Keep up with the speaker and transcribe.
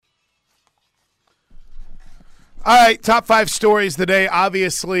All right, top 5 stories today.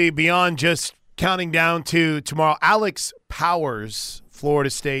 Obviously, beyond just counting down to tomorrow, Alex Powers,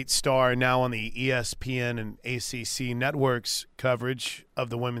 Florida State star, now on the ESPN and ACC networks coverage of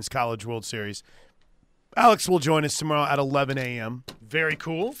the Women's College World Series. Alex will join us tomorrow at 11 a.m. Very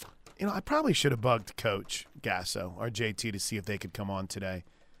cool. You know, I probably should have bugged Coach Gasso or JT to see if they could come on today.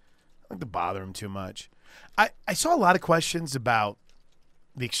 I don't like to bother him too much. I saw a lot of questions about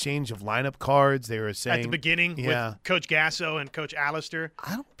the exchange of lineup cards. They were saying at the beginning with Coach Gasso and Coach Allister.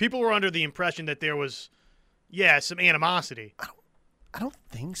 People were under the impression that there was, some animosity. I don't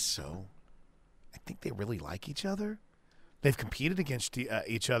think so. I think they really like each other. They've competed against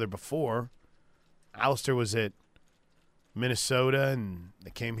each other before. Allister was at Minnesota, and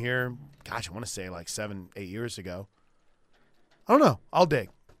they came here, I want to say like 7-8 years ago. I don't know. I'll dig.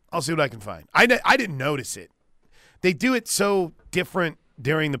 I'll see what I can find. I didn't notice it. They do it so different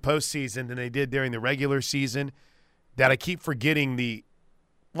during the postseason than they did during the regular season that I keep forgetting the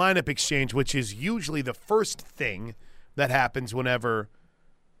lineup exchange, which is usually the first thing that happens whenever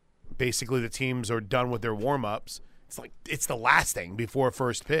basically the teams are done with their warm-ups. It's the last thing before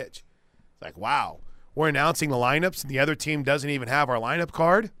first pitch. It's like, wow, we're announcing the lineups and the other team doesn't even have our lineup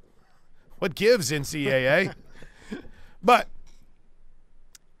card? What gives, NCAA? But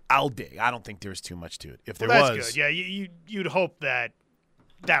I'll dig. I don't think there's too much to it. If there was. That's good. Yeah, you'd hope that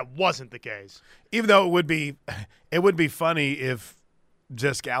wasn't the case. Even though it would be funny if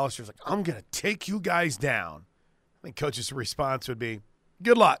just Allister's like, I'm going to take you guys down. I think Coach's response would be,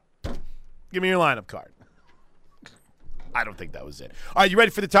 good luck. Give me your lineup card. I don't think that was it. All right, you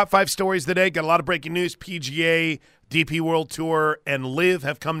ready for the top 5 stories today? Got a lot of breaking news. PGA, DP World Tour, and LIV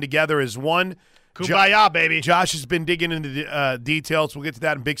have come together as one. Kumbaya, baby. Josh has been digging into the details. We'll get to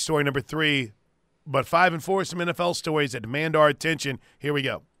that in big story number 3. But 5 and 4, some NFL stories that demand our attention. Here we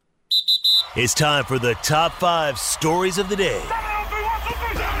go. It's time for the top 5 stories of the day.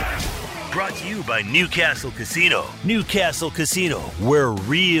 Brought to you by Newcastle Casino. Newcastle Casino, where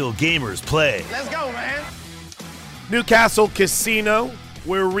real gamers play. Let's go, man. Newcastle Casino,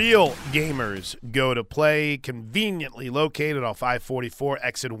 where real gamers go to play. Conveniently located off I-44,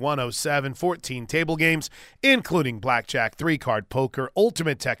 exit 107. 14 table games, including blackjack, 3-card poker,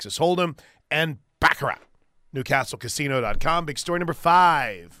 ultimate Texas Hold'em, and Baccarat. NewcastleCasino.com. Big story number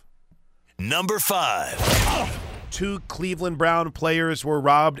 5. Number 5. 2 Cleveland Brown players were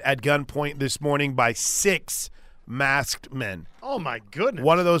robbed at gunpoint this morning by 6 masked men. Oh, my goodness.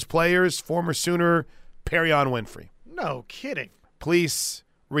 One of those players, former Sooner Perrion Winfrey. No kidding. Police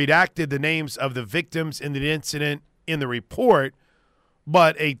redacted the names of the victims in the incident in the report,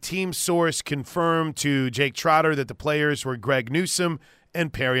 but a team source confirmed to Jake Trotter that the players were Greg Newsome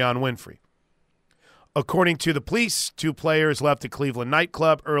and Perrion Winfrey. According to the police, 2 players left a Cleveland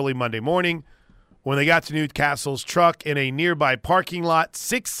nightclub early Monday morning. When they got to Newcastle's truck in a nearby parking lot,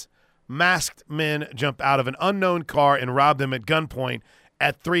 6 masked men jumped out of an unknown car and robbed them at gunpoint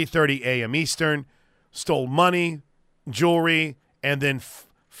at 3:30 a.m. Eastern, stole money, jewelry, and then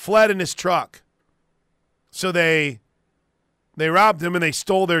fled in his truck. So they robbed him and they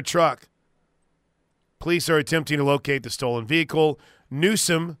stole their truck. Police are attempting to locate the stolen vehicle.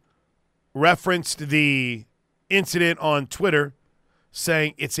 Newsome referenced the incident on Twitter,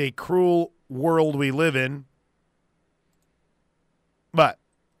 saying it's a cruel world we live in. But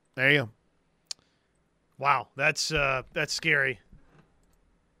there you go. Wow, that's scary.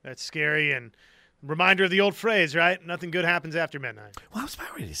 That's scary, and reminder of the old phrase, right? Nothing good happens after midnight. Well, I was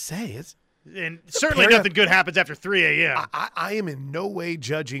about ready to say and certainly nothing good happens after 3 a.m. I am in no way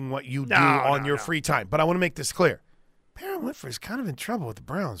judging what you do on your free time, but I want to make this clear. Perrion Winfrey's kind of in trouble with the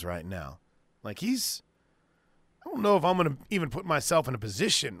Browns right now. Like I don't know if I'm going to even put myself in a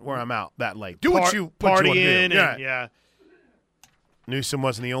position where I'm out that late. Do what you want to do. Yeah. Newsome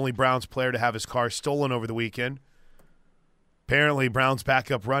wasn't the only Browns player to have his car stolen over the weekend. Apparently, Browns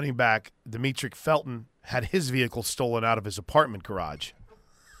backup running back Demetric Felton had his vehicle stolen out of his apartment garage.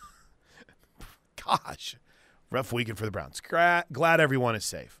 Gosh, rough weekend for the Browns. Glad everyone is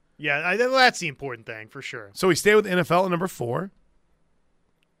safe. Yeah, that's the important thing for sure. So we stay with NFL at number 4.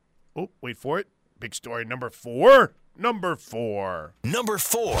 Oh, wait for it. Big story number 4. Number 4.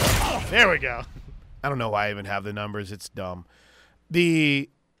 Oh, there we go. I don't know why I even have the numbers. It's dumb. This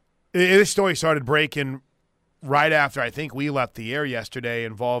story started breaking right after I think we left the air yesterday,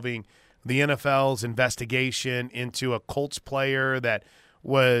 involving the NFL's investigation into a Colts player that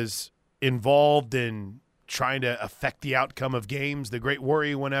was involved in trying to affect the outcome of games. The great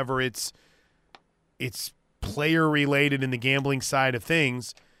worry whenever it's player-related in the gambling side of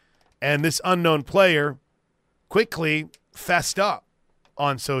things. And this unknown player quickly fessed up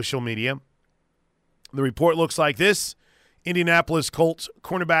on social media, The report looks like this. Indianapolis Colts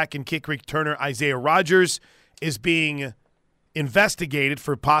cornerback and kick returner Isaiah Rodgers is being investigated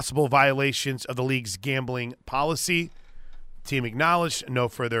for possible violations of the league's gambling policy. The team acknowledged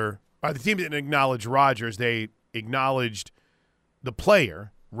the team didn't acknowledge Rodgers. They acknowledged the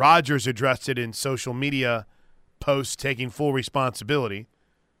player. Rodgers addressed it in social media posts, taking full responsibility.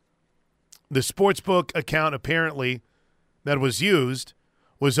 The sportsbook account apparently that was used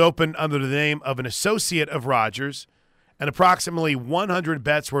was opened under the name of an associate of Rodgers, and approximately 100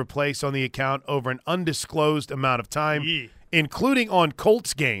 bets were placed on the account over an undisclosed amount of time, including on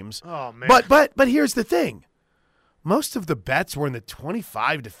Colts games. Oh, man. But here's the thing. Most of the bets were in the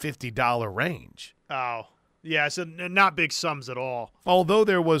 $25 to $50 range. Oh, yeah, so not big sums at all. Although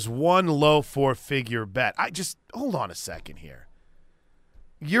there was one low four-figure bet. Hold on a second here.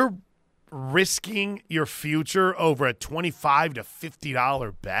 You're risking your future over a $25 to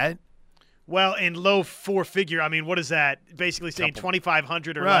 $50 bet? Well, in low four-figure, I mean, what is that? Basically saying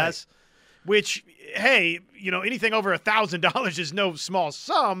 $2,500 or Right. less, which, hey, anything over $1,000 is no small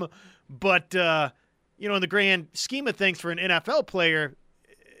sum, but, in the grand scheme of things for an NFL player,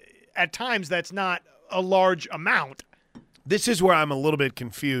 at times that's not a large amount. This is where I'm a little bit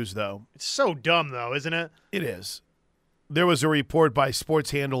confused, though. It's so dumb, though, isn't it? It is. There was a report by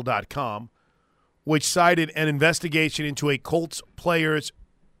SportsHandle.com which cited an investigation into a Colts player's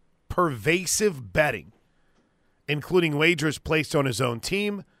pervasive betting, including wagers placed on his own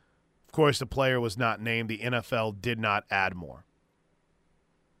team. Of course, the player was not named. The NFL did not add more.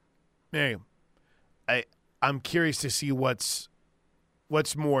 Anyway, I'm curious to see what's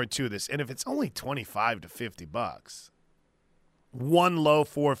more to this. And if it's only $25 to $50, one low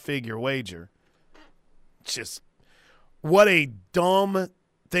four-figure wager, just what a dumb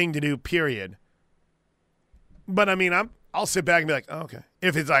thing to do, period. But, I mean, I'll sit back and be like, oh, okay.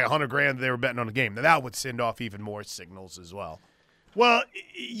 If it's like $100,000 they were betting on a game, then that would send off even more signals as well. Well,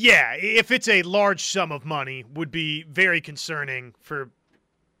 yeah, if it's a large sum of money, would be very concerning for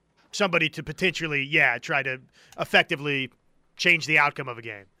somebody to potentially, try to effectively change the outcome of a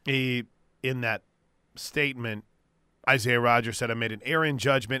game. In that statement, Isaiah Rodgers said, I made an error in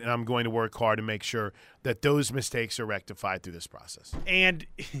judgment, and I'm going to work hard to make sure that those mistakes are rectified through this process. And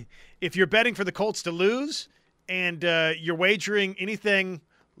if you're betting for the Colts to lose and you're wagering anything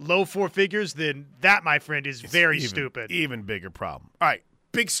low four figures, then that, my friend, is very stupid. Even bigger problem. All right,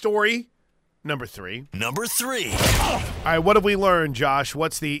 big story, number 3. Number 3. All right, what have we learned, Josh?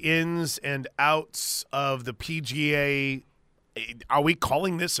 What's the ins and outs of the PGA? Are we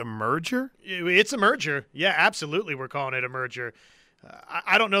calling this a merger? It's a merger. Yeah, absolutely we're calling it a merger.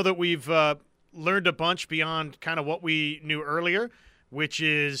 I don't know that we've learned a bunch beyond kind of what we knew earlier, which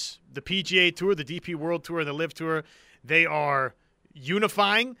is the PGA Tour, the DP World Tour, and the LIV Tour. They are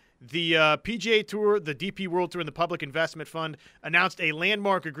unifying. The PGA Tour, the DP World Tour, and the Public Investment Fund announced a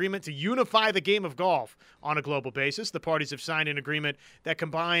landmark agreement to unify the game of golf on a global basis. The parties have signed an agreement that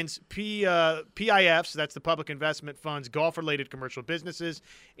combines PIFs, that's the Public Investment Fund's golf-related commercial businesses,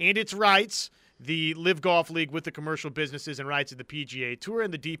 and its rights, the LIV Golf League, with the commercial businesses and rights of the PGA Tour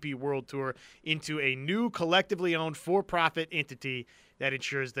and the DP World Tour into a new collectively owned for-profit entity that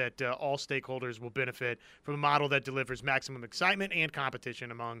ensures that all stakeholders will benefit from a model that delivers maximum excitement and competition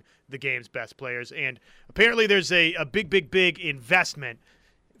among the game's best players. And apparently there's a big investment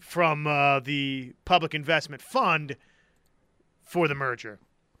from the Public Investment Fund for the merger.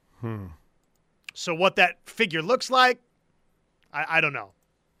 So what that figure looks like, I don't know.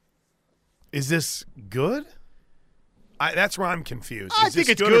 Is this good? That's where I'm confused. I think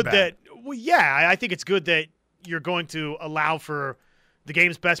it's good that – I think it's good that you're going to allow for – the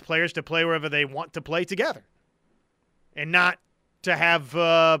game's best players to play wherever they want to play together and not to have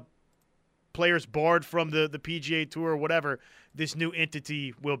players barred from the PGA Tour or whatever this new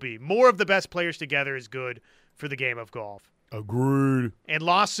entity will be. More of the best players together is good for the game of golf. Agreed. And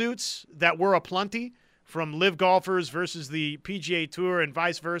lawsuits that were aplenty from LIV golfers versus the PGA Tour and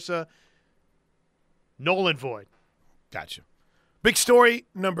vice versa, null and void. Gotcha. Big story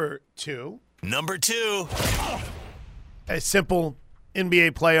number 2. Number 2. A simple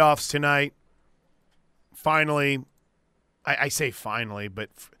NBA playoffs tonight. Finally, I say finally, but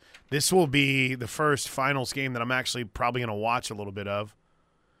this will be the first finals game that I'm actually probably going to watch a little bit of.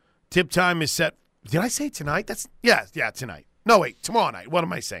 Tip time is set. Did I say tonight? Yeah, tonight. No, wait, tomorrow night. What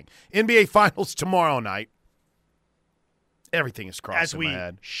am I saying? NBA finals tomorrow night. Everything is crossing my head.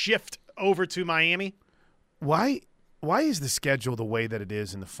 As we shift over to Miami. Why is the schedule the way that it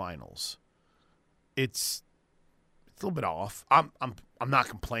is in the finals? It's a little bit off. I'm not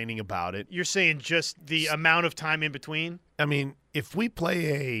complaining about it. You're saying just the amount of time in between? I mean, if we play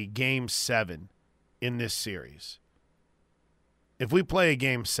a game 7 in this series. If we play a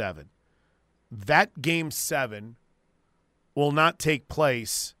Game 7, that Game 7 will not take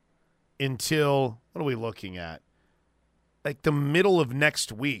place until, what are we looking at? Like the middle of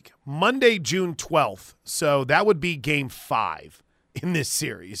next week, Monday, June 12th. So that would be Game 5 in this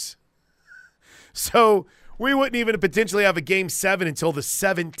series. So we wouldn't even potentially have a Game 7 until the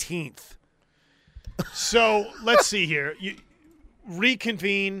 17th. So let's see here. You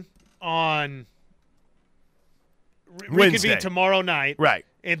reconvene on Wednesday. tomorrow night. Right.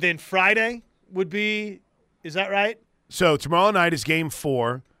 And then Friday would be, is that right? So tomorrow night is Game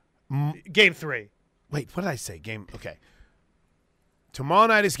 4. Game 3. Wait, what did I say? Okay. Tomorrow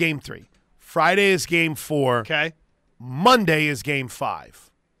night is Game 3. Friday is Game 4. Okay. Monday is Game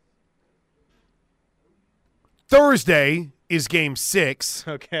 5. Thursday is Game 6.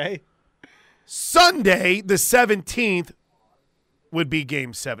 Okay. Sunday, the 17th, would be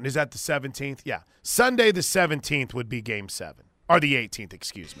Game 7. Is that the 17th? Yeah. Sunday, the 17th, would be Game 7. Or the 18th,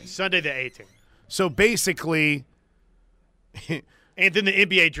 excuse me. Sunday the 18th. So basically and then the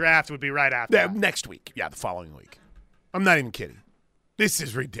NBA draft would be right after that. Next week. Yeah, the following week. I'm not even kidding. This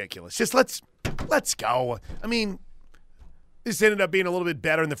is ridiculous. Just let's go. I mean, this ended up being a little bit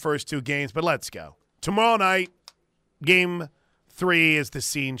better in the first 2 games, but let's go. Tomorrow night, Game 3 as the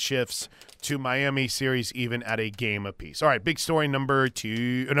scene shifts to Miami series even at a game apiece. All right, big story number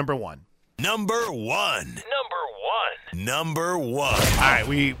 1. Number one. All right,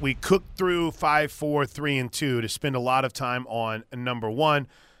 we cooked through 5, 4, 3, and 2 to spend a lot of time on number 1.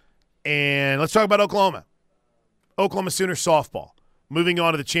 And let's talk about Oklahoma. Oklahoma Sooner softball. Moving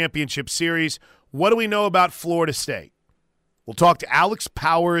on to the championship series. What do we know about Florida State? We'll talk to Alex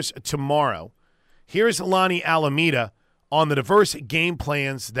Powers tomorrow. Here's Lonnie Alameda on the diverse game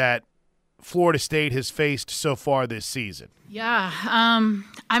plans that Florida State has faced so far this season. Yeah,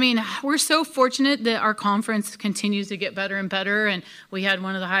 I mean, we're so fortunate that our conference continues to get better and better, and we had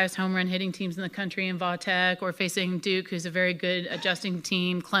one of the highest home run hitting teams in the country in Va-Tech. We're facing Duke, who's a very good adjusting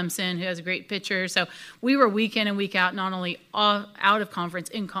team, Clemson, who has a great pitcher. So we were week in and week out, not only out of conference,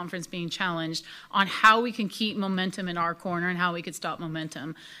 in conference, being challenged on how we can keep momentum in our corner and how we could stop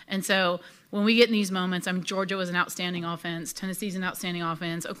momentum. And so when we get in these moments, Georgia was an outstanding offense, Tennessee's an outstanding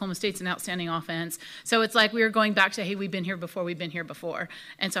offense, Oklahoma State's an outstanding offense. So it's like we were going back to, hey, we've been here before.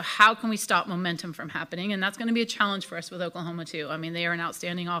 And so how can we stop momentum from happening? And that's going to be a challenge for us with Oklahoma too. I mean, they are an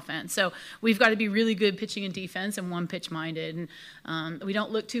outstanding offense. So we've got to be really good pitching and defense and one-pitch minded. And we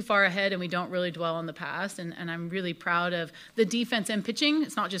don't look too far ahead and we don't really dwell on the past. And I'm really proud of the defense and pitching.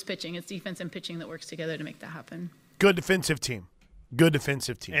 It's not just pitching, it's defense and pitching that works together to make that happen. Good defensive team.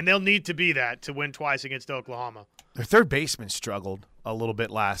 And they'll need to be that to win twice against Oklahoma. Their third baseman struggled a little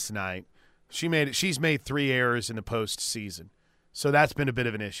bit last night. She's made 3 errors in the postseason, so that's been a bit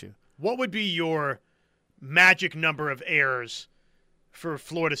of an issue. What would be your magic number of errors for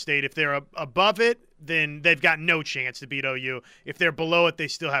Florida State? If they're above it, then they've got no chance to beat OU. If they're below it, they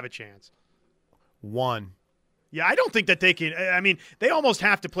still have a chance. 1. Yeah, I don't think that they can. I mean, they almost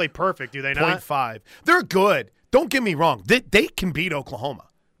have to play perfect, do they not? 0.5. They're good. Don't get me wrong. They can beat Oklahoma.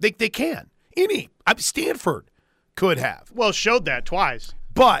 They can. Stanford could have. Well, showed that twice.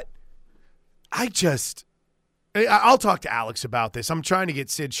 But I'll talk to Alex about this. I'm trying to get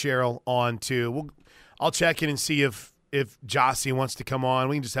Sid Sherrill on too. I'll check in and see if Jossie wants to come on.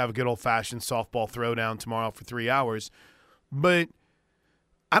 We can just have a good old-fashioned softball throwdown tomorrow for 3 hours. But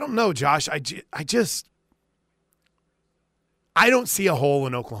I don't know, Josh. I don't see a hole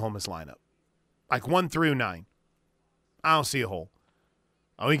in Oklahoma's lineup. Like 1 through 9. I don't see a hole.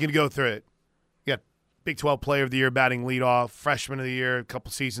 We can go through it. You got Big 12 Player of the Year batting leadoff, Freshman of the Year a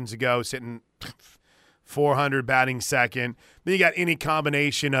couple seasons ago, sitting 400 batting second. Then you got any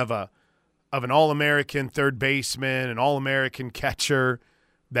combination of an All-American third baseman, an All-American catcher.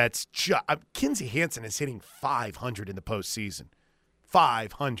 That's Kinsey Hansen is hitting 500 in the postseason.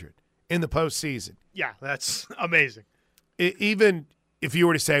 500 in the postseason. Yeah, that's amazing. Even if you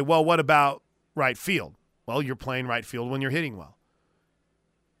were to say, well, what about right field? Well, you're playing right field when you're hitting well.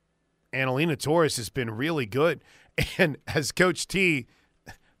 Annalena Torres has been really good. And as Coach T,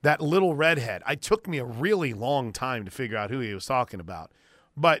 that little redhead, it took me a really long time to figure out who he was talking about.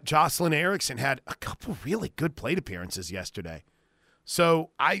 But Jocelyn Erickson had a couple really good plate appearances yesterday. So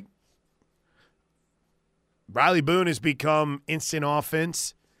Riley Boone has become instant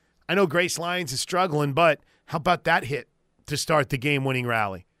offense. I know Grace Lyons is struggling, but how about that hit to start the game-winning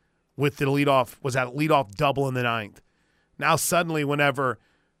rally with the leadoff double in the 9th? Now suddenly whenever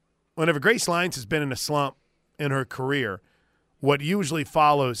Grace Lyons has been in a slump in her career, what usually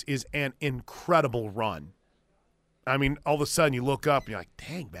follows is an incredible run. I mean, all of a sudden you look up and you're like,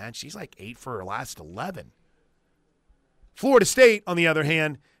 dang, man, she's like 8 for her last 11. Florida State, on the other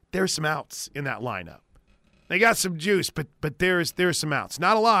hand, there's some outs in that lineup. They got some juice, but there's some outs.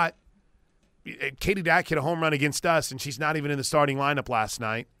 Not a lot. Katie Dack hit a home run against us, and she's not even in the starting lineup last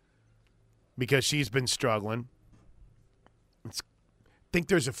night because she's been struggling. I think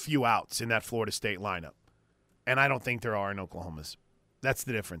there's a few outs in that Florida State lineup, and I don't think there are in Oklahoma's. That's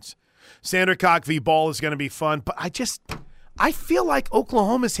the difference. Sandercock v. Ball is going to be fun, but I feel like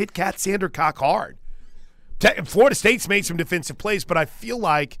Oklahoma's hit Kat Sandercock hard. Florida State's made some defensive plays, but I feel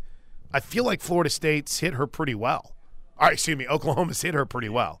like Florida State's hit her pretty well. All right, excuse me, Oklahoma's hit her pretty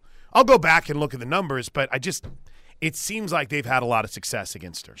well. I'll go back and look at the numbers, but it seems like they've had a lot of success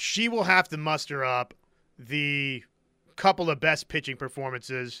against her. She will have to muster up the couple of best pitching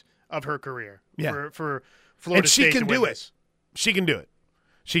performances of her career for Florida State. And she can do it. She can do it.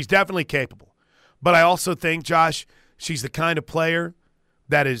 She's definitely capable. But I also think, Josh, she's the kind of player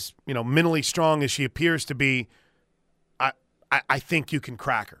that is, mentally strong as she appears to be. I think you can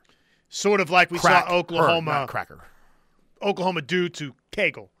crack her. Sort of like we saw Oklahoma. Not crack her. Oklahoma do to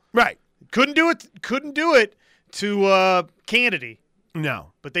Cagle. Right. Couldn't do it to Kennedy.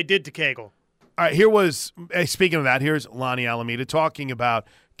 No. But they did to Cagle. All right, speaking of that, here's Lonnie Alameda talking about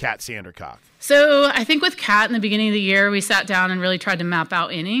Kat Sandercock. So I think with Kat in the beginning of the year, we sat down and really tried to map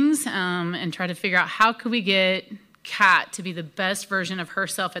out innings and try to figure out how could we get Kat to be the best version of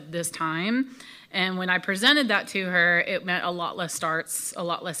herself at this time. And when I presented that to her, it meant a lot less starts, a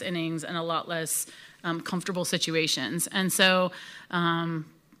lot less innings, and a lot less comfortable situations. And so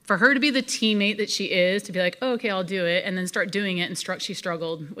for her to be the teammate that she is, to be like, oh, okay, I'll do it, and then start doing it, and she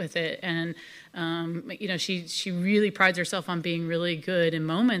struggled with it. And, she really prides herself on being really good in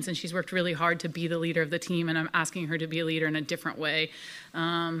moments, and she's worked really hard to be the leader of the team, and I'm asking her to be a leader in a different way.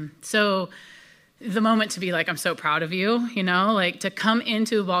 So the moment to be like, I'm so proud of you, to come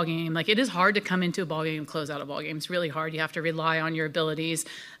into a ball game. Like, it is hard to come into a ball game and close out a ball game. It's really hard. You have to rely on your abilities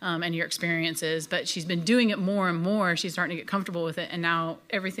and your experiences. But she's been doing it more and more. She's starting to get comfortable with it. And now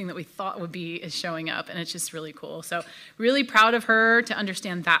everything that we thought would be is showing up. And it's just really cool. So really proud of her to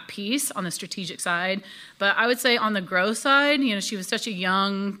understand that piece on the strategic side. But I would say on the growth side, she was such a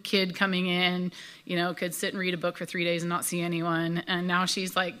young kid coming in, could sit and read a book for 3 days and not see anyone. And now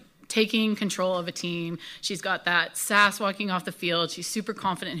she's like, taking control of a team. She's got that sass walking off the field. She's super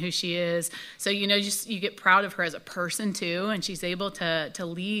confident in who she is. So, you get proud of her as a person too, and she's able to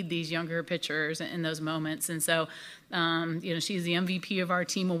lead these younger pitchers in those moments. And so, she's the MVP of our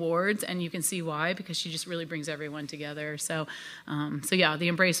team awards, and you can see why, because she just really brings everyone together. So yeah, the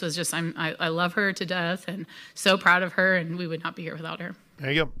embrace was just, I love her to death and so proud of her, and we would not be here without her.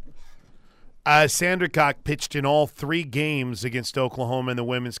 There you go. Sandercock pitched in all 3 games against Oklahoma in the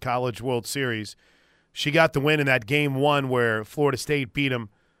Women's College World Series. She got the win in that game 1 where Florida State beat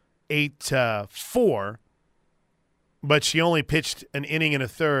them 8-4, but she only pitched an inning and a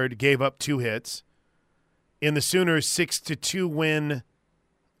third, gave up 2 hits. In the Sooners' 6-2 win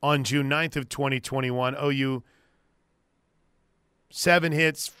on June 9th of 2021, OU 7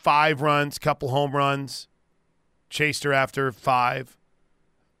 hits, 5 runs, couple home runs, chased her after 5.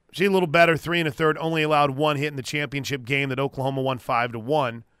 She a little better, 3 1/3, only allowed 1 hit in the championship game that Oklahoma won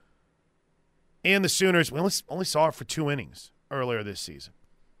 5-1. And the Sooners, we only saw her for 2 innings earlier this season.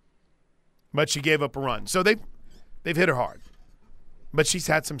 But she gave up a run. So they've hit her hard. But she's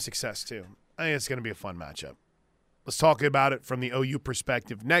had some success too. I think it's going to be a fun matchup. Let's talk about it from the OU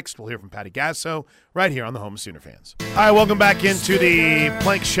perspective next. We'll hear from Patty Gasso right here on the home of Sooner Fans. All right, welcome back into the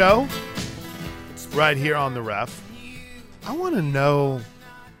Plank Show right here on the Ref. I want to know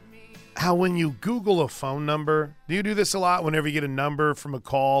how when you Google a phone number, do you do this a lot whenever you get a number from a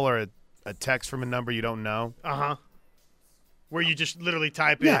call or a text from a number you don't know? Uh-huh. Where you just literally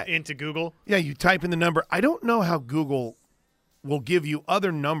type it into Google? Yeah, you type in the number. I don't know how Google will give you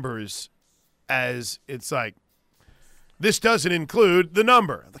other numbers as it's like, this doesn't include the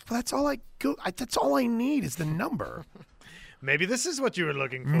number. Like, well, that's all I need is the number. Maybe this is what you were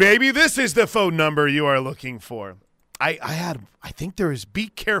looking for. Maybe this is the phone number you are looking for. I think there is, be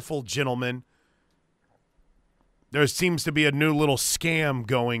careful, gentlemen. There seems to be a new little scam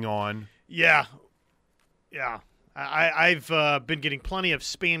going on. Yeah. I've been getting plenty of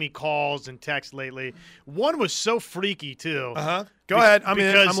spammy calls and texts lately. One was so freaky, too. Uh-huh. Go ahead. I'm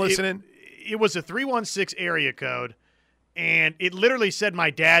listening. It was a 316 area code, and it literally said my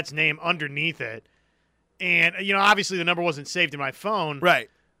dad's name underneath it. And, obviously the number wasn't saved in my phone.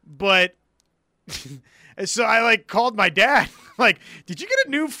 Right. But so I, called my dad. Did you get a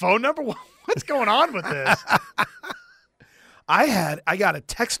new phone number? What's going on with this? I got a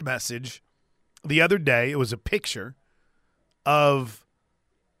text message the other day, it was a picture of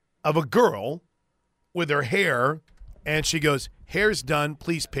a girl with her hair, and she goes, "Hair's done,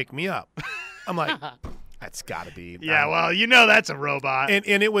 please pick me up." I'm like, that's got to be. Yeah, well, that's a robot. And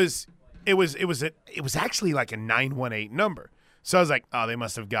it was actually like a 918 number. So I was like, oh, they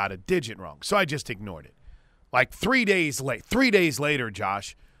must have got a digit wrong. So I just ignored it. Like 3 days later,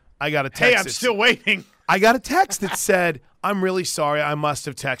 Josh, I got a text. Hey, I'm still waiting. I got a text that said, "I'm really sorry, I must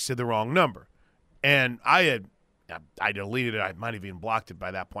have texted the wrong number." And I deleted it. I might have even blocked it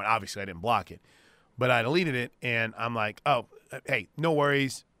by that point. Obviously, I didn't block it. But I deleted it, and I'm like, oh, hey, no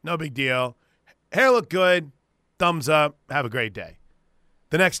worries. No big deal. Hair look good. Thumbs up. Have a great day.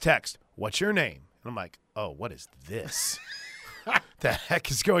 The next text, "What's your name?" And I'm like, oh, what is this? The heck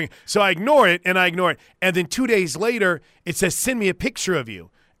is going? So I ignore it. And then 2 days later, it says, "Send me a picture of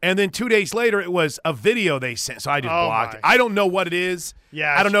you." And then 2 days later, it was a video they sent. So I just blocked it. I don't know what it is.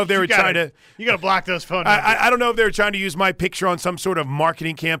 Yeah, I don't know if they were trying to. You got to block those phone numbers. I don't know if they were trying to use my picture on some sort of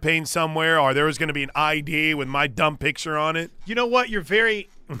marketing campaign somewhere, or there was going to be an ID with my dumb picture on it. You know what? You're very,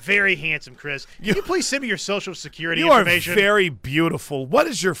 very handsome, Chris. Can you please send me your social security You are information? very beautiful. What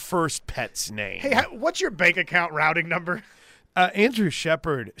is your first pet's name? Hey, what's your bank account routing number? Andrew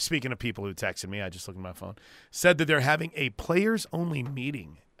Shepard, speaking of people who texted me, I just looked at my phone, said that they're having a players-only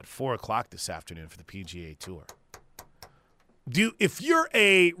meeting at 4 o'clock this afternoon for the PGA Tour. If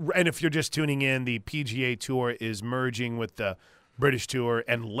you're just tuning in, the PGA Tour is merging with the British Tour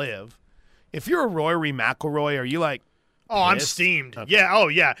and LIV. If you're a Rory McIlroy, are you like, oh, I'm pissed? steamed. Okay. Yeah, oh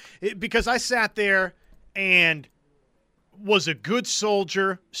yeah, because I sat there and was a good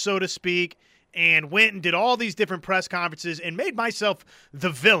soldier, so to speak, and went and did all these different press conferences and made myself the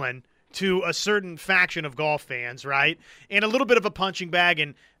villain to a certain faction of golf fans, right? And a little bit of a punching bag.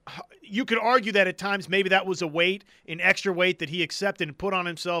 And you could argue that at times maybe that was an extra weight that he accepted and put on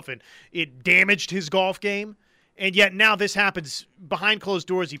himself, and it damaged his golf game. And yet now this happens behind closed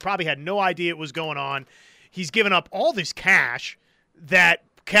doors. He probably had no idea it was going on. He's given up all this cash that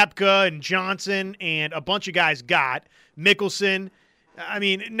Koepka and Johnson and a bunch of guys got. Mickelson. I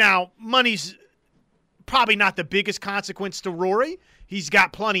mean, now money's probably not the biggest consequence to Rory. He's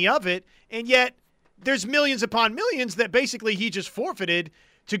got plenty of it, and yet there's millions upon millions that basically he just forfeited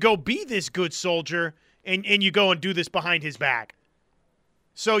to go be this good soldier, and you go and do this behind his back.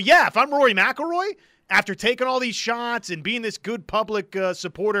 So, yeah, if I'm Rory McIlroy, after taking all these shots and being this good public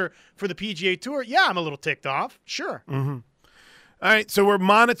supporter for the PGA Tour, yeah, I'm a little ticked off. Sure. Mm-hmm. All right, so we're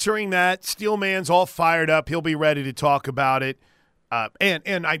monitoring that. Steelman's all fired up. He'll be ready to talk about it.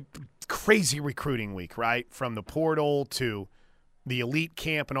 Crazy recruiting week, right? From the portal to the elite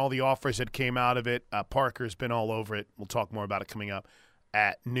camp and all the offers that came out of it. Parker's been all over it. We'll talk more about it coming up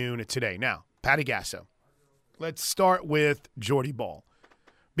at noon today. Now, Patty Gasso. Let's start with Jordy Ball,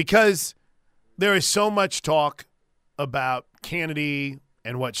 because there is so much talk about Kennedy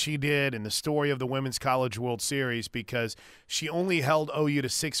and what she did and the story of the Women's College World Series, because she only held OU to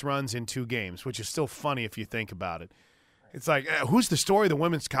 6 runs in 2 games, which is still funny if you think about it. It's like, who's the story of the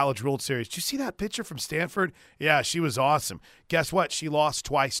Women's College World Series? Did you see that picture from Stanford? Yeah, she was awesome. Guess what? She lost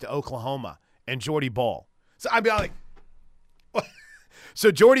twice to Oklahoma and Jordy Ball. So I'd be like, what? So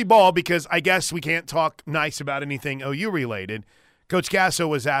Jordy Ball, because I guess we can't talk nice about anything OU related, Coach Gasso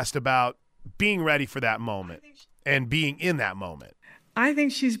was asked about being ready for that moment and being in that moment. I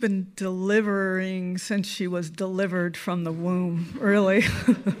think she's been delivering since she was delivered from the womb, really.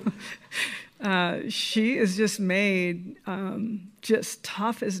 She is just made just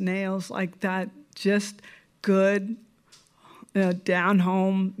tough as nails, like that, just good,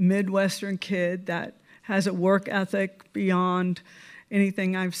 down-home Midwestern kid that has a work ethic beyond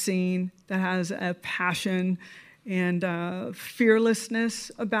anything I've seen, that has a passion and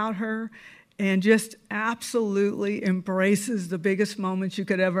fearlessness about her, and just absolutely embraces the biggest moments you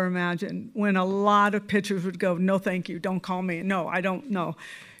could ever imagine. When a lot of pitchers would go, "No, thank you, don't call me. No, I don't know."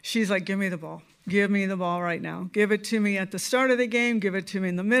 She's like, "Give me the ball. Give me the ball right now. Give it to me at the start of the game. Give it to me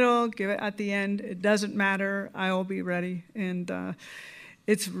in the middle. Give it at the end. It doesn't matter. I will be ready." And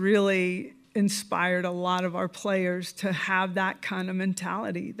it's really inspired a lot of our players to have that kind of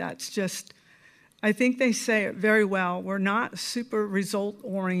mentality. That's just, I think they say it very well. We're not super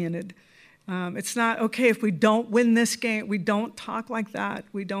result-oriented. It's not, okay, if we don't win this game, we don't talk like that.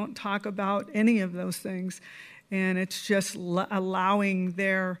 We don't talk about any of those things. And it's just allowing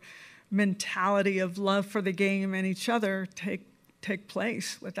their mentality of love for the game and each other take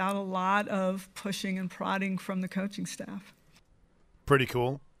place without a lot of pushing and prodding from the coaching staff. Pretty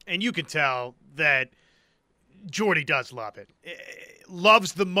cool. And you can tell that Jordy does love it.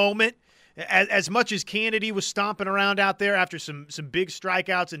 Loves the moment. As much as Kennedy was stomping around out there after some big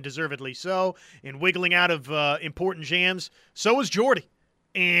strikeouts, and deservedly so, and wiggling out of important jams, so was Jordy.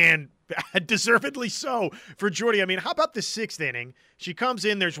 And deservedly so for Jordy. I mean, how about the 6th inning? She comes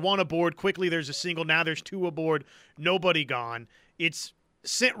in, there's 1 aboard. Quickly, there's a single. Now there's 2 aboard. Nobody gone. It's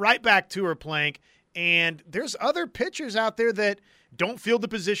sent right back to her plank. And there's other pitchers out there that don't field the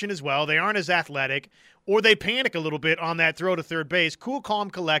position as well. They aren't as athletic, or they panic a little bit on that throw to third base. Cool, calm,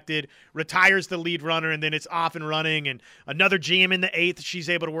 collected, retires the lead runner, and then it's off and running. And another jam in the 8th she's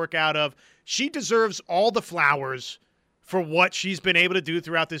able to work out of. She deserves all the flowers for what she's been able to do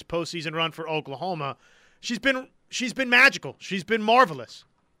throughout this postseason run for Oklahoma. She's been magical. She's been marvelous.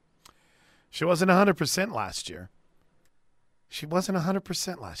 She wasn't 100% last year.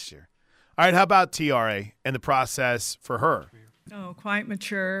 All right, how about TRA and the process for her? Oh, quite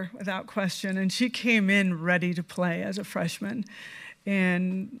mature, without question. And she came in ready to play as a freshman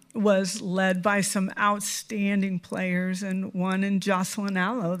and was led by some outstanding players, and one in Jocelyn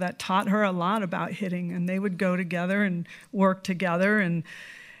Allo that taught her a lot about hitting, and they would go together and work together. And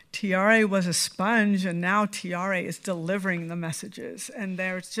TRA was a sponge, and now TRA is delivering the messages. And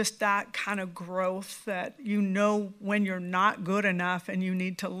there's just that kind of growth that you know when you're not good enough and you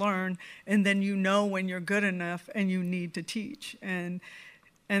need to learn, and then you know when you're good enough and you need to teach. And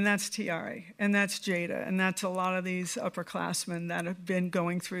that's TRA, and that's Jada, and that's a lot of these upperclassmen that have been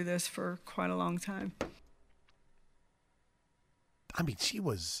going through this for quite a long time. I mean, she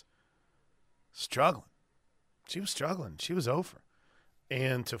was struggling. She was over.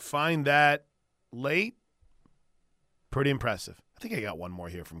 And to find that late, pretty impressive. I think I got one more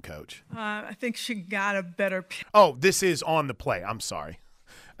here from Coach. I think she got a better Oh, this is on the play. I'm sorry.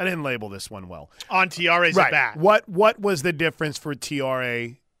 I didn't label this one well. On TRA's right. bat. What was the difference for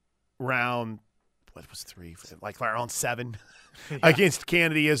TRA round, what was 3? Like round 7 against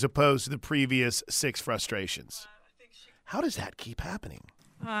Kennedy as opposed to the previous 6 frustrations? How does that keep happening?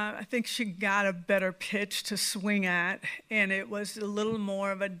 I think she got a better pitch to swing at, and it was a little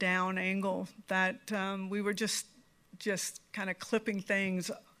more of a down angle that we were just kind of clipping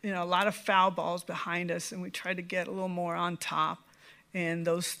things, a lot of foul balls behind us, and we tried to get a little more on top, and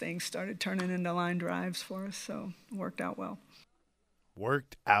those things started turning into line drives for us, so it worked out well.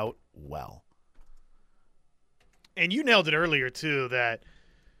 And you nailed it earlier, too, that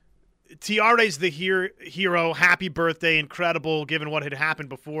TRA's the hero, happy birthday, incredible, given what had happened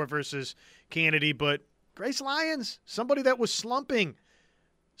before versus Kennedy. But Grace Lyons, somebody that was slumping,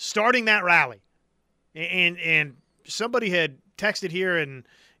 starting that rally. And somebody had texted here and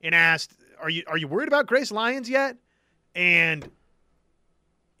asked, are you worried about Grace Lyons yet? And,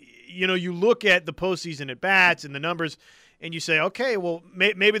 you look at the postseason at bats and the numbers, and you say, okay, well,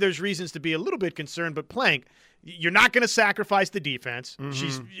 maybe there's reasons to be a little bit concerned, but Plank, you're not going to sacrifice the defense.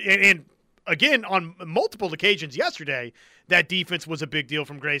 Mm-hmm. And again, on multiple occasions yesterday, that defense was a big deal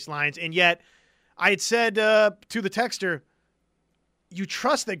from Grace Lyons. And yet, I had said to the texter, you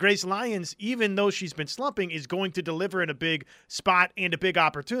trust that Grace Lyons, even though she's been slumping, is going to deliver in a big spot and a big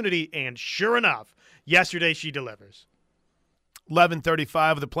opportunity. And sure enough, yesterday she delivers.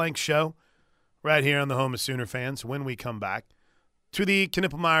 11:35 of the Plank Show, right here on the home of Sooner fans. When we come back to the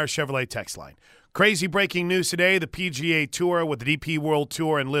Knippelmeyer Chevrolet text line. Crazy breaking news today. The PGA Tour with the DP World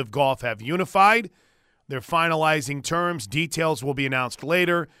Tour and Live Golf have unified. They're finalizing terms. Details will be announced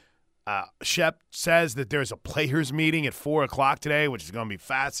later. Shep says that there's a players meeting at 4 o'clock today, which is going to be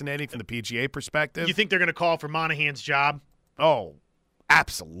fascinating from the PGA perspective. You think they're going to call for Monahan's job? Oh,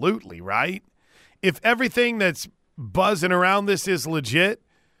 absolutely, right? If everything that's buzzing around this is legit,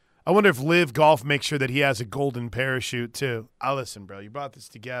 I wonder if Live Golf makes sure that he has a golden parachute too. Listen, bro, you brought this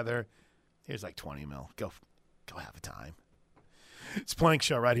together. Here's like 20 mil. Go have a time. It's Plank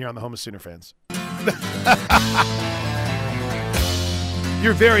Show right here on the home of Sooner fans.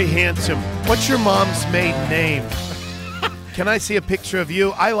 You're very handsome. What's your mom's maiden name? Can I see a picture of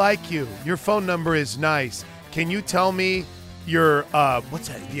you? I like you. Your phone number is nice. Can you tell me your, what's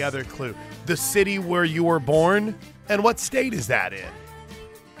that, the other clue? The city where you were born? And what state is that in?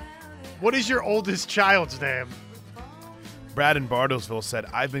 What is your oldest child's name? Brad in Bartlesville said,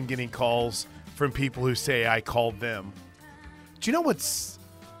 I've been getting calls from people who say I called them. Do you know what's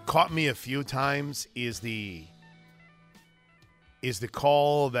caught me a few times is the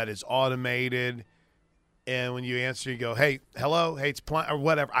call that is automated, and when you answer, you go, hey, hello, hey, it's or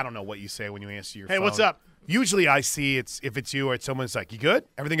whatever. I don't know what you say when you answer your phone. Hey, what's up? Usually I see if it's you or it's someone, it's like, you good?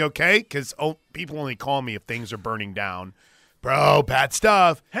 Everything okay? Because people only call me if things are burning down. Bro, bad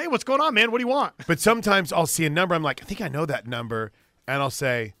stuff. Hey, what's going on, man? What do you want? But sometimes I'll see a number. I'm like, I think I know that number. And I'll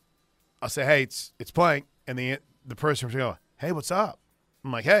say, hey, it's Plank. And the person will go, hey, what's up?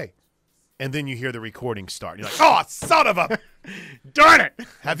 I'm like, hey. and then you hear the recording start. You're like, oh, son of a – Darn it!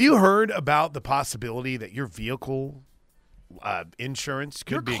 Have you heard about the possibility that your vehicle insurance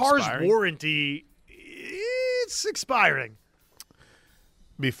could Your be car's expiring? warranty, it's expiring.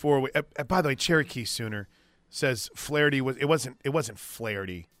 Before we by the way, Cherokee Sooner says Flaherty was – it wasn't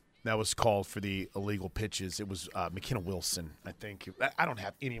Flaherty that was called for the illegal pitches. It was McKenna Wilson, I think. I don't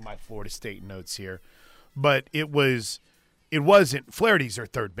have any of my Florida State notes here. But it wasn't – Flaherty's their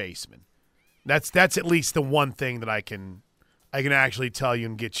third baseman. That's at least the one thing that I can actually tell you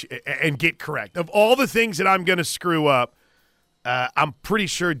and get correct. Of all the things that I'm going to screw up, I'm pretty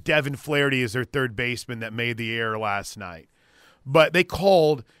sure Devin Flaherty is their third baseman that made the error last night. But they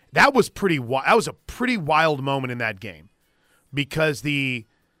called – that was a pretty wild moment in that game because the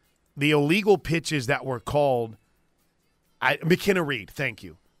illegal pitches that were called McKenna Reed, thank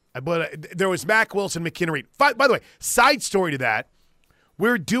you. But there was Mac Wilson, McKenna Reed. By the way, side story to that,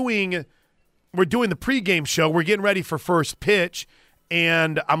 we're doing the pregame show. We're getting ready for first pitch,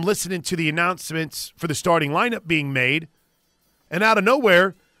 and I'm listening to the announcements for the starting lineup being made. And out of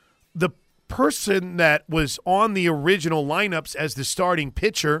nowhere, the person that was on the original lineups as the starting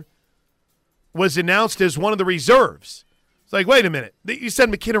pitcher was announced as one of the reserves. It's like, wait a minute. You said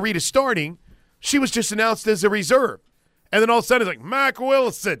McKenna Reed is starting. She was just announced as a reserve. And then all of a sudden, it's like, Mac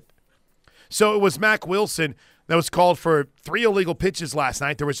Wilson. So it was Mac Wilson that was called for 3 illegal pitches last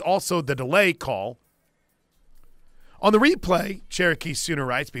night. There was also the delay call. On the replay, Cherokee Sooner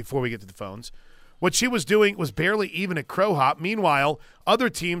writes, before we get to the phones, what she was doing was barely even a crow hop. Meanwhile, other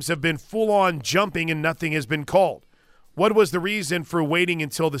teams have been full-on jumping and nothing has been called. What was the reason for waiting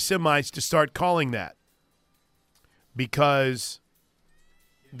until the semis to start calling that? Because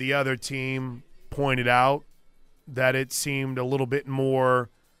the other team pointed out that it seemed a little bit more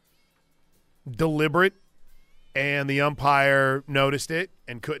deliberate, and the umpire noticed it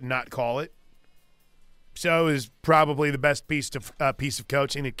and could not call it. So it was probably the best piece of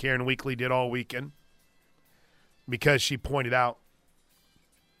coaching that Karen Weekly did all weekend, because she pointed out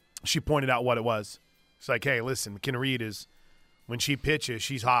what it was. It's like, hey, listen, McKenna Reed is, when she pitches,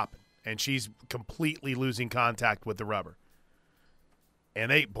 she's hopping, and she's completely losing contact with the rubber.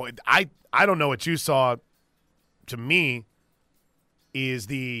 And I don't know what you saw. To me, is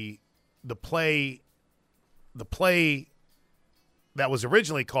the play that was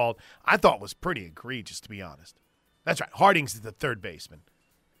originally called, I thought was pretty egregious, to be honest. That's right. Harding's the third baseman.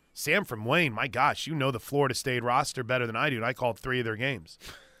 Sam from Wayne, my gosh, you know the Florida State roster better than I do, and I called 3 of their games.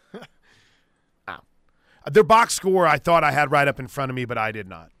 Wow. Their box score I thought I had right up in front of me, but I did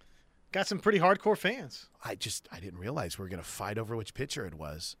not. Got some pretty hardcore fans. I didn't realize we were going to fight over which pitcher it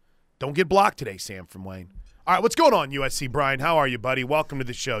was. Don't get blocked today, Sam from Wayne. All right, what's going on, USC Brian? How are you, buddy? Welcome to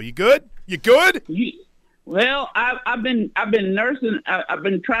the show. You good? You good? Well, I've been nursing. I've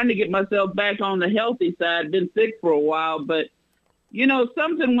been trying to get myself back on the healthy side. Been sick for a while, but you know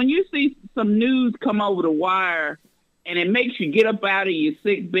something. When you see some news come over the wire, and it makes you get up out of your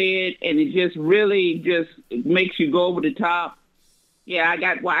sick bed, and it just really just makes you go over the top. Yeah, I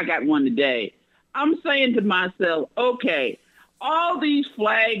got one today. I'm saying to myself, okay, all these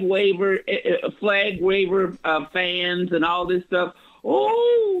flag waiver fans and all this stuff.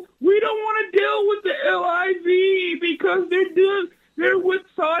 Oh, we don't want to deal with the LIV because they're with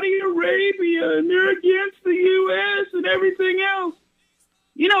Saudi Arabia and they're against the U.S. and everything else.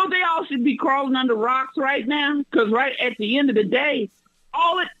 You know, they all should be crawling under rocks right now, because right at the end of the day,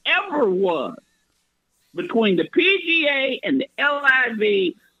 all it ever was between the PGA and the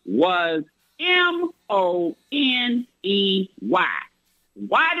LIV was MONEY.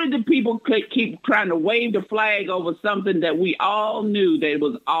 Why did the people keep trying to wave the flag over something that we all knew that it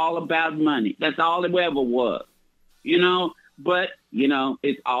was all about money? That's all it ever was, you know? But, you know,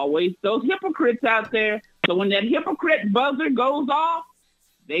 it's always those hypocrites out there. So when that hypocrite buzzer goes off,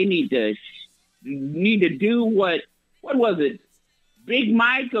 they need to do what was it? Big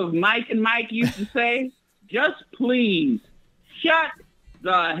Mike of Mike and Mike used to say, just please shut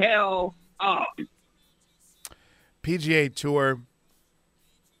the hell up. PGA Tour,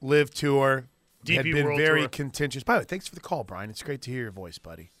 Live Tour, DP had been World very Tour. contentious. By the way, thanks for the call, Brian. It's great to hear your voice,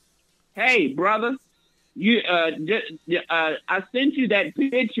 buddy. Hey, brother, I sent you that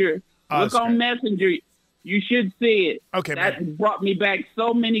picture. Look on Messenger. You should see it. Okay, that man. brought me back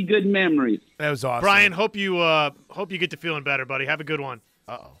so many good memories. That was awesome. Brian, hope you get to feeling better, buddy. Have a good one.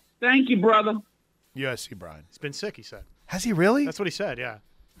 Uh-oh. Thank you, brother. USC Brian. He's been sick, he said. Has he really? That's what he said, yeah.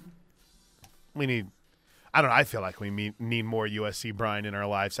 We need – I don't know. I feel like we need more USC Brian in our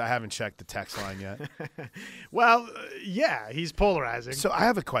lives. I haven't checked the text line yet. Well, yeah, he's polarizing. So I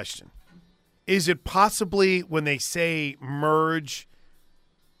have a question. Is it possibly when they say merge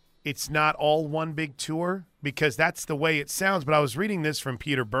it's not all one big tour, because that's the way it sounds. But I was reading this from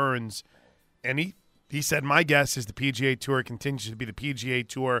Peter Burns, and he said, my guess is the PGA Tour continues to be the PGA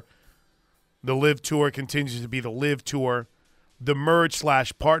Tour. The LIV Tour continues to be the LIV Tour. The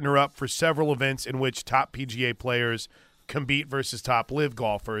merge/partner up for several events in which top PGA players compete versus top LIV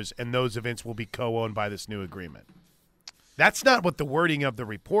golfers, and those events will be co-owned by this new agreement. That's not what the wording of the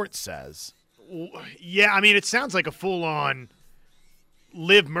report says. Yeah, I mean, it sounds like a full-on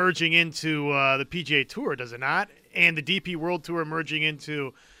LIV merging into the PGA Tour, does it not? And the DP World Tour merging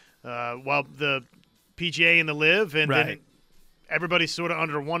into, the PGA and the LIV, and right. then everybody's sort of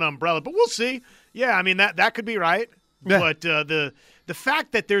under one umbrella. But we'll see. Yeah, I mean, that could be right. Yeah. But the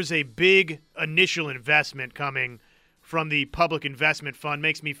fact that there's a big initial investment coming from the public investment fund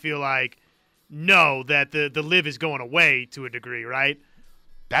makes me feel like, no, that the LIV is going away to a degree, right?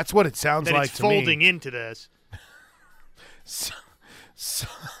 That's what it sounds that like it's to me. folding into this.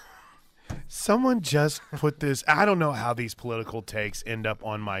 Someone just put this – I don't know how these political takes end up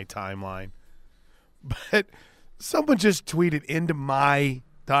on my timeline, but someone just tweeted into my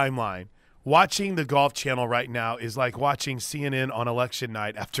timeline, watching the Golf Channel right now is like watching CNN on election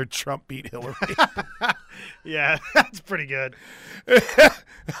night after Trump beat Hillary. Yeah, that's pretty good.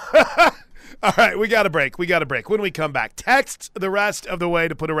 All right, we got a break. When we come back, text the rest of the way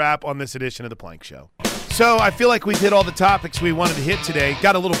to put a wrap on this edition of The Plank Show. So I feel like we hit all the topics we wanted to hit today.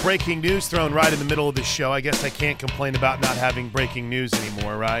 Got a little breaking news thrown right in the middle of the show. I guess I can't complain about not having breaking news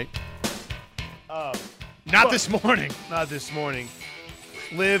anymore, right? Not this morning. Not this morning.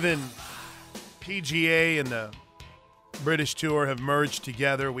 LIV and PGA and the British Tour have merged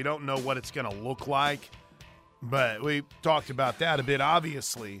together. We don't know what it's going to look like, but we talked about that a bit.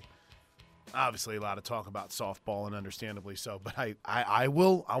 Obviously a lot of talk about softball, and understandably so. But I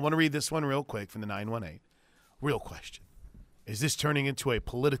want to read this one real quick from the 918. Real question. Is this turning into a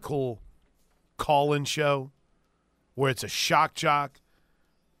political call-in show where it's a shock jock,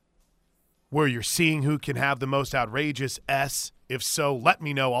 where you're seeing who can have the most outrageous S? If so, let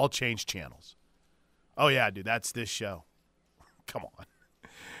me know. I'll change channels. Oh, yeah, dude, that's this show. Come on.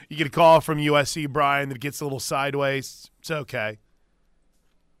 You get a call from USC Brian that gets a little sideways. It's okay.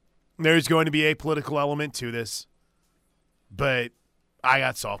 There's going to be a political element to this, but I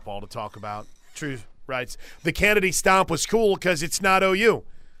got softball to talk about. True rights. The Kennedy stomp was cool because it's not OU.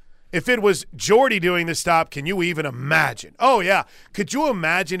 If it was Jordy doing the stop, can you even imagine? Oh, yeah. Could you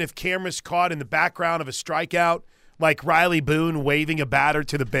imagine if cameras caught in the background of a strikeout like Riley Boone waving a batter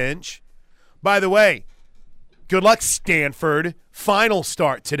to the bench? By the way, good luck, Stanford. Final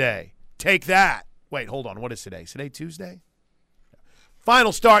start today. Take that. Wait, hold on. What is today? Is today Tuesday?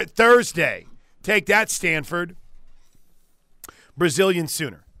 Final start Thursday. Take that, Stanford. Brazilian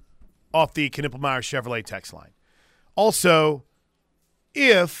Sooner off the Knippelmeyer Chevrolet text line. Also,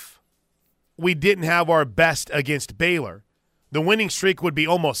 if we didn't have our best against Baylor, the winning streak would be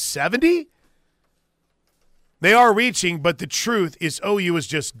almost 70? They are reaching, but the truth is OU is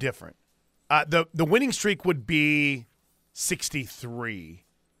just different. The winning streak would be 63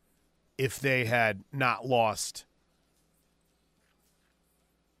 if they had not lost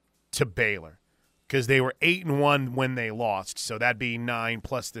to Baylor, because they were 8-1 when they lost. So that'd be 9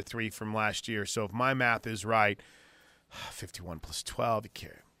 plus the 3 from last year. So if my math is right, 51 plus 12, you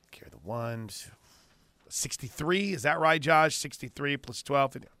carry the 1. 63, is that right, Josh? 63 plus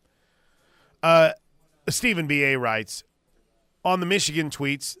 12. Stephen B.A. writes, on the Michigan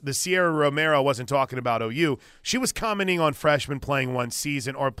tweets, the Sierra Romero wasn't talking about OU. She was commenting on freshmen playing one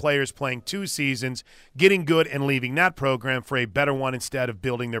season or players playing 2 seasons, getting good and leaving that program for a better one instead of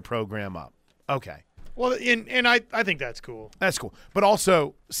building their program up. Okay. Well, and I think that's cool. That's cool. But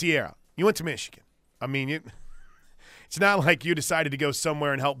also, Sierra, you went to Michigan. I mean, it's not like you decided to go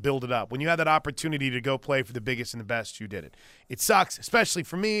somewhere and help build it up. When you had that opportunity to go play for the biggest and the best, you did it. It sucks, especially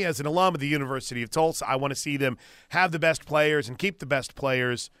for me as an alum of the University of Tulsa. I want to see them have the best players and keep the best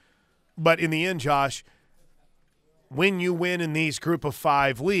players. But in the end, Josh, when you win in these group of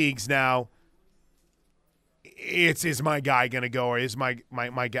 5 leagues now, is my guy going to go, or is my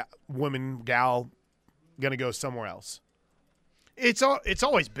gal going to go somewhere else? It's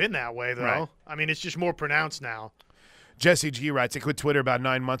always been that way, though. Right. I mean, it's just more pronounced now. Jesse G writes, I quit Twitter about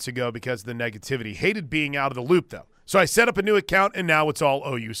 9 months ago because of the negativity. Hated being out of the loop, though. So I set up a new account, and now it's all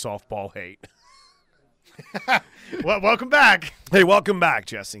OU softball hate. Well, welcome back. Hey, welcome back,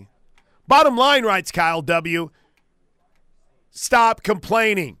 Jesse. Bottom line, writes Kyle W., stop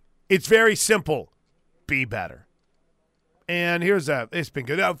complaining. It's very simple. Be better. And it's been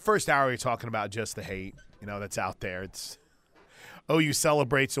good. First hour, you're talking about just the hate, that's out there. It's OU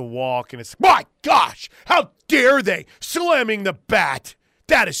celebrates a walk, and it's, my gosh, how dare they, slamming the bat.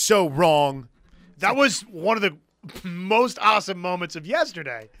 That is so wrong. That was one of the most awesome moments of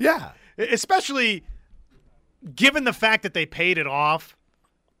yesterday. Yeah. Especially given the fact that they paid it off.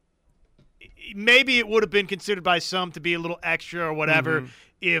 Maybe it would have been considered by some to be a little extra or whatever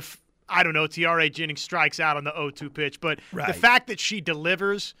if, I don't know, Tiare Jennings strikes out on the 0-2 pitch. But the fact that she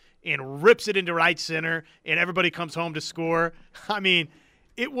delivers and rips it into right center and everybody comes home to score, I mean,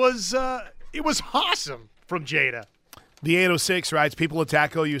 it was awesome from Jada. The 806 writes, people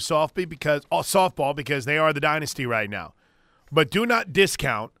attack OU softball because they are the dynasty right now. But do not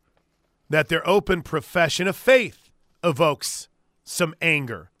discount that their open profession of faith evokes some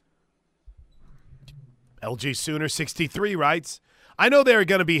anger. LG Sooner 63 writes, I know there are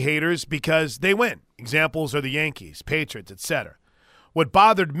going to be haters because they win. Examples are the Yankees, Patriots, etc. What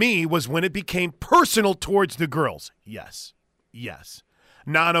bothered me was when it became personal towards the girls. Yes.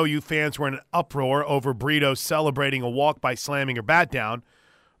 Non-OU fans were in an uproar over Brito celebrating a walk by slamming her bat down,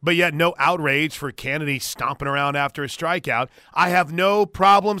 but yet no outrage for Kennedy stomping around after a strikeout. I have no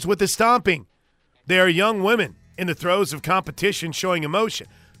problems with the stomping. They are young women in the throes of competition showing emotion.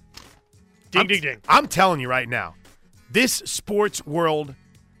 Ding. I'm telling you right now, this sports world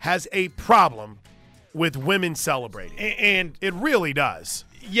has a problem with women celebrating. And it really does.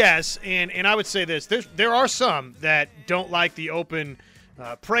 Yes, and I would say this. There are some that don't like the open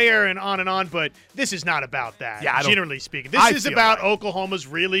prayer and on, but this is not about that, generally speaking. This is about Oklahoma's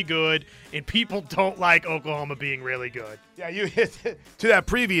really good, and people don't like Oklahoma being really good. Yeah, you hit to that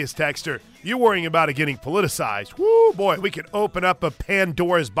previous texter, you're worrying about it getting politicized. Woo, boy, we could open up a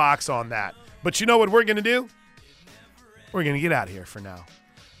Pandora's box on that. But you know what we're going to do? We're going to get out of here for now.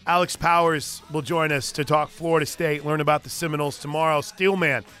 Alex Powers will join us to talk Florida State, learn about the Seminoles tomorrow.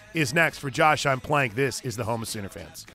 Steelman is next for Josh. I'm Plank. This is the Home of Sooner Fans.